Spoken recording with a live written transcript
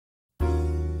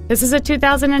This is a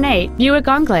 2008 Buick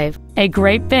Enclave, a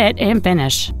great fit and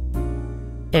finish.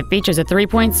 It features a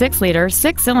 3.6-liter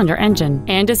six-cylinder engine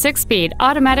and a 6-speed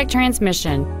automatic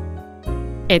transmission.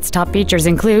 Its top features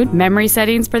include memory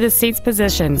settings for the seat's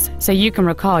positions, so you can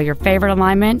recall your favorite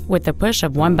alignment with the push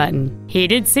of one button,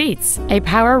 heated seats, a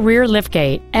power rear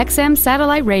liftgate, XM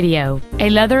satellite radio, a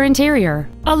leather interior,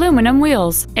 aluminum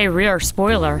wheels, a rear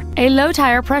spoiler, a low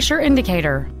tire pressure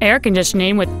indicator, air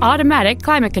conditioning with automatic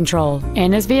climate control,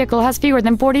 and this vehicle has fewer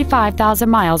than 45,000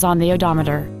 miles on the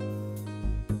odometer.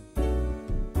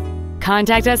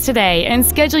 Contact us today and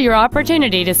schedule your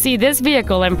opportunity to see this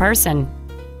vehicle in person.